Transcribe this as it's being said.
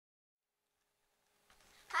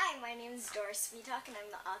my name is Adora Svitak and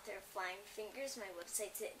I'm the author of Flying Fingers. My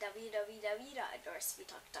website's at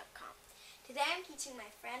www.adorasvitak.com. Today I'm teaching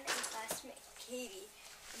my friend and classmate Katie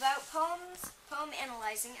about poem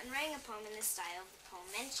analyzing, and writing a poem in the style of the poem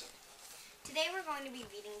mentioned. Today we're going to be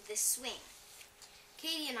reading The Swing.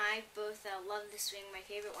 Katie and I both love The Swing. My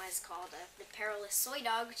favorite one is called The Perilous Soy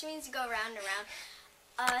Dog, which means you go round and round.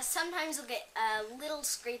 Sometimes you'll get a little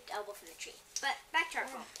scraped elbow from the tree. But back to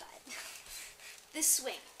our poem. The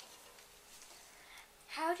Swing.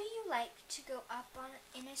 How do you like to go up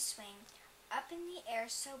in a swing, up in the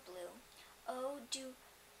air so blue?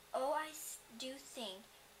 I do think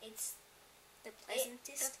it's The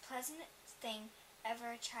pleasantest thing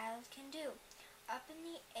ever a child can do. Up in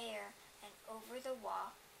the air and over the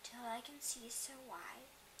wall, till I can see so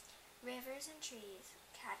wide. Rivers and trees,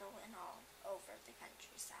 cattle and all, over the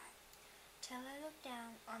countryside. Till I look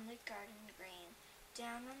down on the garden green,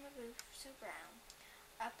 down on the roof so brown.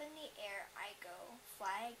 Up in the air I go,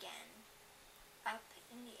 fly again, up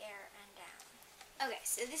in the air and down. Okay,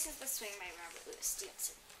 so this is The Swing by Robert Louis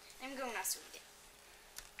Stevenson. I'm going to swing it.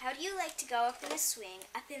 How do you like to go up in a swing,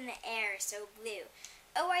 up in the air so blue?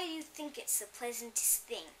 Oh, I do think it's the pleasantest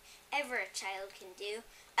thing ever a child can do.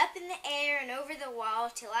 Up in the air and over the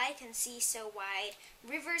wall, till I can see so wide,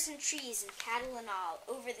 rivers and trees and cattle and all,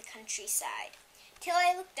 over the countryside. Till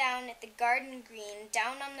I look down at the garden green,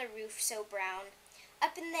 down on the roof so brown.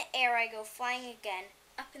 Up in the air I go flying again,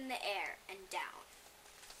 up in the air and down.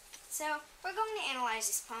 So, we're going to analyze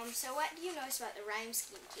this poem. So what do you notice about the rhyme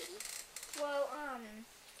scheme, Katie? Well,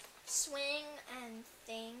 swing and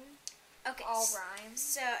thing, Okay, all rhymes.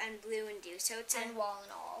 So, and blue and do. So it's And wall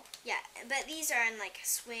and all. yeah, but these are in like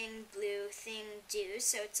swing, blue, thing, do.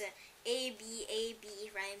 So it's a A-B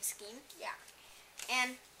rhyme scheme. Yeah.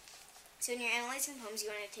 And so when you're analyzing poems, you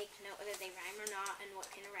want to take note whether they rhyme or not and what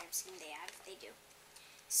kind of rhyme scheme they have if they do.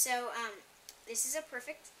 So, these are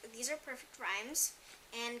perfect rhymes.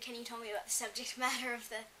 And can you tell me about the subject matter of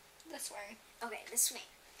the swing? Okay, The Swing.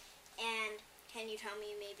 And can you tell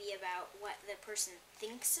me maybe about what the person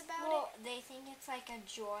thinks about it? Well, they think it's like a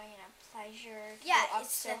joy and a pleasure to Yeah, go up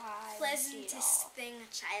it's so the high and see it pleasantest all. thing a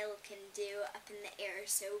child can do, up in the air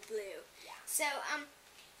so blue. Yeah. So,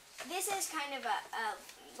 this is kind of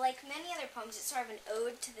like many other poems, it's sort of an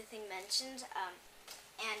ode to the thing mentioned,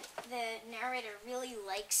 and the narrator really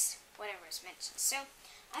likes whatever is mentioned. So,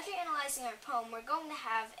 after analyzing our poem, we're going to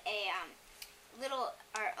have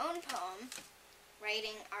our own poem,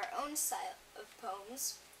 writing our own style of a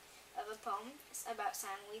poem about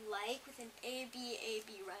something we like with an A-B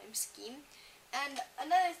rhyme scheme. And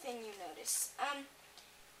another thing you notice,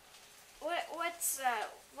 what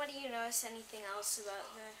do you notice? Anything else about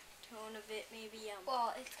the tone of it? Maybe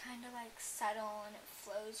Well, it's kind of like subtle and it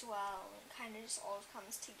flows well and kind of just all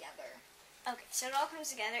comes together. Okay, so it all comes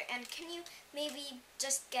together, and can you maybe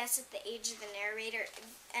just guess at the age of the narrator?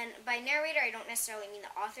 And by narrator, I don't necessarily mean the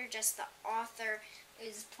author, just the author.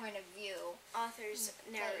 His point of view. Author's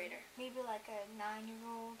narrator. Maybe like a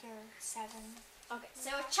 9-year-old or 7. Okay, so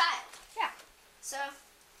a child. Yeah. So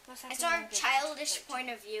Looks it's our childish point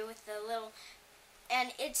of view with the little,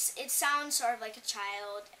 and it sounds sort of like a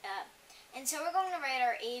child. And so we're going to write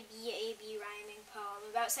our A-B rhyming poem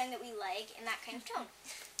about something that we like in that kind of tone.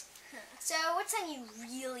 So what's something you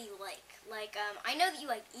really like? Like, I know that you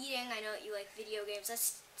like eating, I know that you like video games.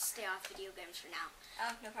 Let's stay off video games for now.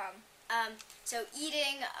 Oh, no problem. So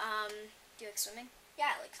eating, do you like swimming?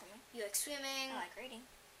 Yeah, I like swimming. You like swimming. I like reading.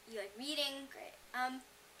 You like reading, great.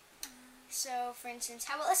 So for instance,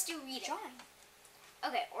 how about let's do reading? Drawing.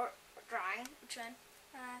 Okay, or drawing, which one?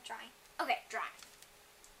 Drawing. Okay, drawing.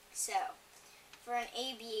 So, for an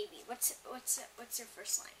A-B, what's your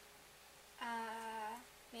first line?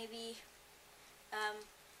 Maybe,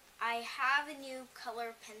 I have a new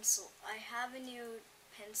color pencil. I have a new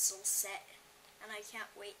pencil set, and I can't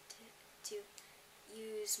wait to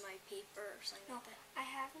use my paper or something like that. I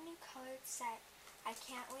have a new colored set. I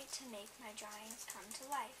can't wait to make my drawings come to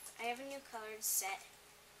life. I have a new colored set.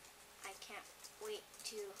 I can't wait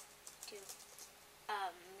to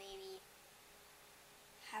maybe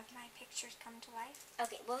have my pictures come to life.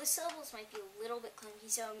 Okay, well the syllables might be a little bit clunky,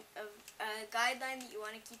 so a guideline that you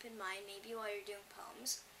want to keep in mind, maybe while you're doing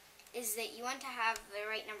poems, is that you want to have the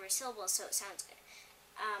right number of syllables so it sounds good.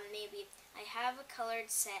 Maybe, I have a colored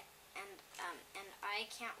set, and I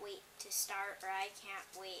can't wait to start, or I can't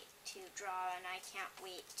wait to draw, and I can't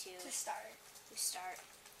wait to start.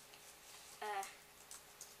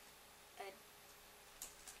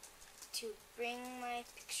 To bring my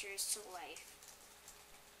pictures to life.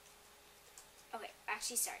 Okay,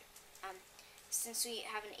 actually, sorry. Since we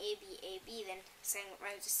have an A, B, then saying what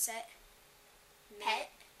rhymes with set? Pet.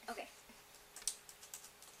 Okay.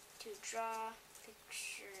 To draw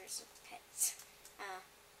pictures of pets.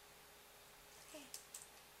 Okay.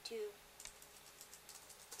 To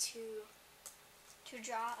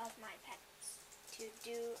draw of my pets. To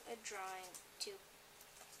do a drawing. To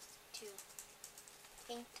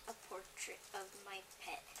paint a portrait of my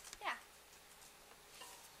pet. Yeah.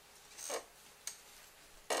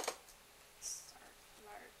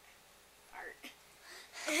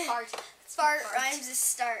 Fart. Fart rhymes with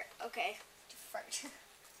start. Okay. To fart.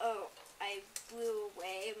 Oh, I blew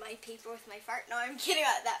away my paper with my fart. No, I'm kidding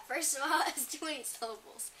about that. First of all, it's too many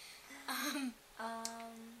syllables. How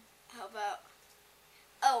about?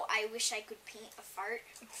 Oh, I wish I could paint a fart.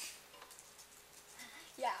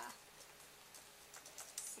 Yeah.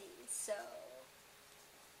 Let's see. So.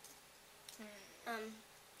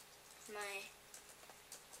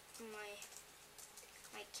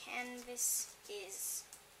 My canvas is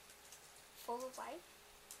Full of life.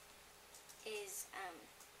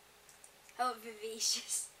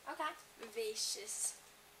 Vivacious. Okay. Vivacious.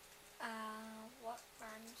 What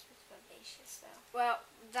rhymes with vivacious though? Well,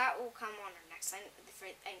 that will come on our next line.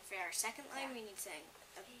 For our second line, we need saying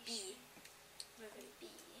a B. A B.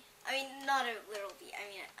 I mean, not a little b. I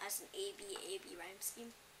mean, as an A-B rhyme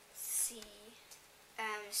scheme. C.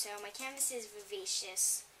 So my canvas is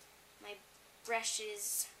vivacious. My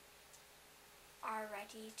brushes are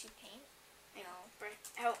ready to paint. No.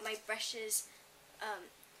 My brushes.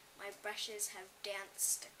 My brushes have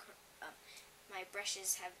danced. My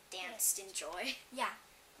brushes have danced in joy. Yeah.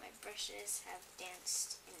 My brushes have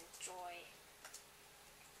danced in joy.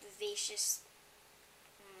 Vivacious.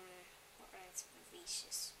 What rhymes with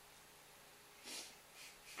vivacious?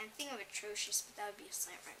 I'm thinking of atrocious, but that would be a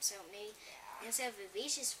slant rhyme. So maybe instead of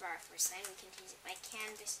vivacious for our first line, we can use it. My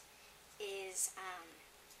canvas is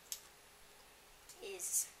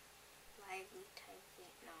lively, typely.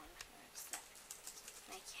 No, it's that.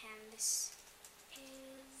 My canvas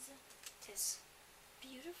is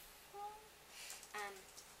beautiful.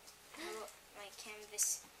 My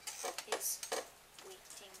canvas is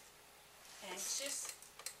waiting. Anxious.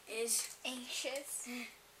 Is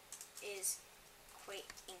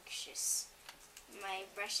quite anxious. My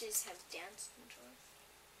brushes have danced in joy.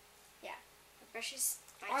 Yeah. My brushes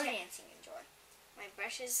are dancing in joy. My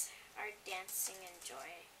brushes are dancing in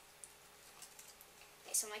joy.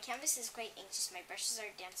 Okay, so my canvas is quite anxious. My brushes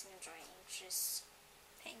are dancing in joy.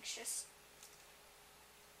 Anxious.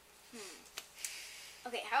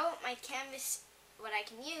 Okay, how about my canvas? What I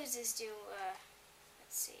can use is do,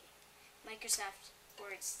 let's see, Microsoft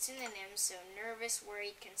Word synonyms. So nervous,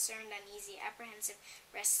 worried, concerned, uneasy, apprehensive,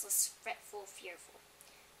 restless, fretful, fearful.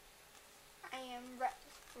 I am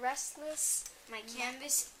restless. My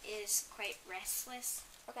canvas is quite restless.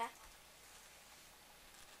 Okay.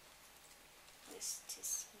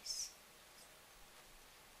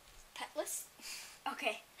 Petless.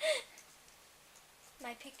 Okay.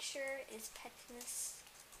 My picture is petless.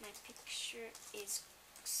 My picture is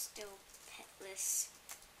still petless.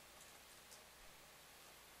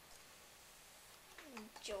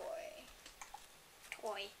 Joy.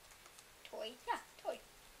 Toy. Yeah, toy.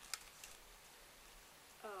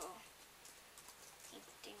 Oh.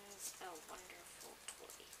 Painting's a wonderful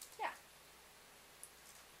toy. Yeah.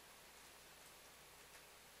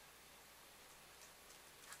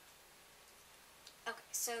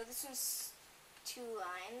 Okay, so this one's 2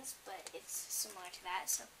 lines, but it's similar to that,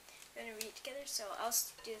 so we're going to read it together. So I'll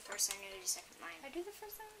do the first line, you're going to do the second line. I do the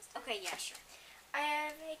first line? Okay, yeah, sure. I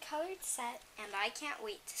have a colored set. And I can't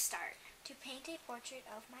wait to start. To paint a portrait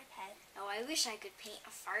of my pet. Oh, I wish I could paint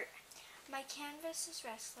a fart. My canvas is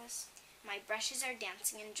restless. My brushes are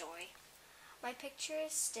dancing in joy. My picture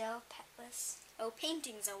is still petless. Oh,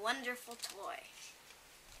 painting's a wonderful toy.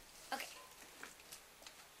 Okay.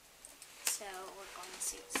 So we're going to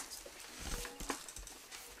see what this is.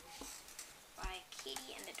 By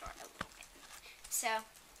Katie and Adora. So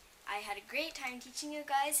I had a great time teaching you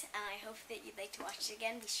guys, and I hope that you'd like to watch it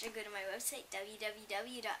again. Be sure to go to my website,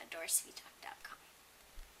 www.adorasvitak.com.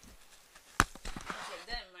 Okay,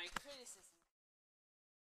 then my criticism.